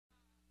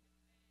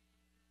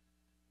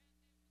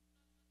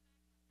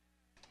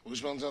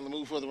Wishbone's on the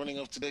move for the running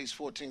of today's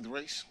 14th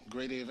race.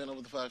 Grade A event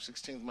over the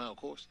 5/16 mile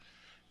course.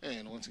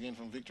 And once again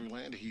from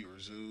Victoryland,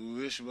 here's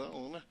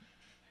Wishbone.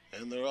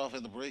 And they're off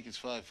at the break. It's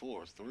 5,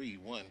 4, 3,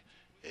 1,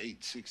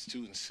 8, 6,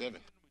 2, and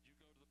 7.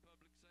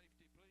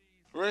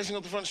 Racing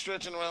up the front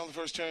stretch and around the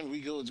first turn,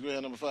 we go. It's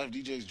greyhound number 5,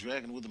 DJ's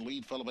Dragon with the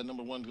lead, followed by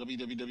number 1,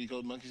 WWW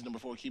Code Monkeys, number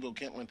 4, Kibo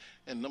Kentland,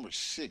 and number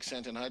 6,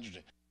 Santan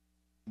Hydrogen.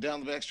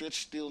 Down the backstretch,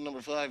 still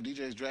number 5,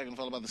 DJ's Dragon,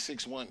 followed by the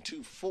 6, 1,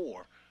 2,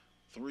 4,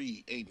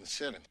 3, 8, and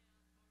 7.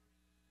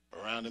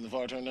 Around in the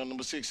far turn,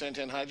 number 6,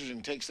 Santan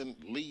Hydrogen takes the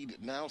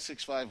lead now,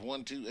 6, 5,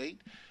 1, 2,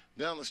 8.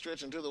 Down the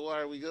stretch until the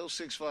wire we go,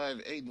 6,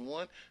 5, 8, and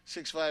 1,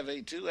 6, 5,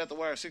 8, 2. At the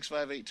wire, 6,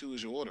 5, 8, 2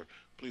 is your order.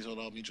 Please hold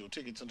all mutual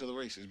tickets until the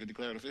race has been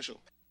declared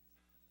official.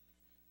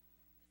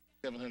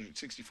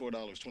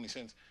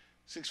 $764.20.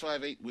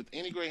 658 with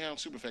any Greyhound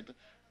Superfecta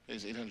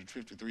pays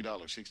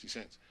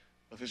 $853.60.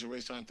 Official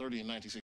race time 30 and 96.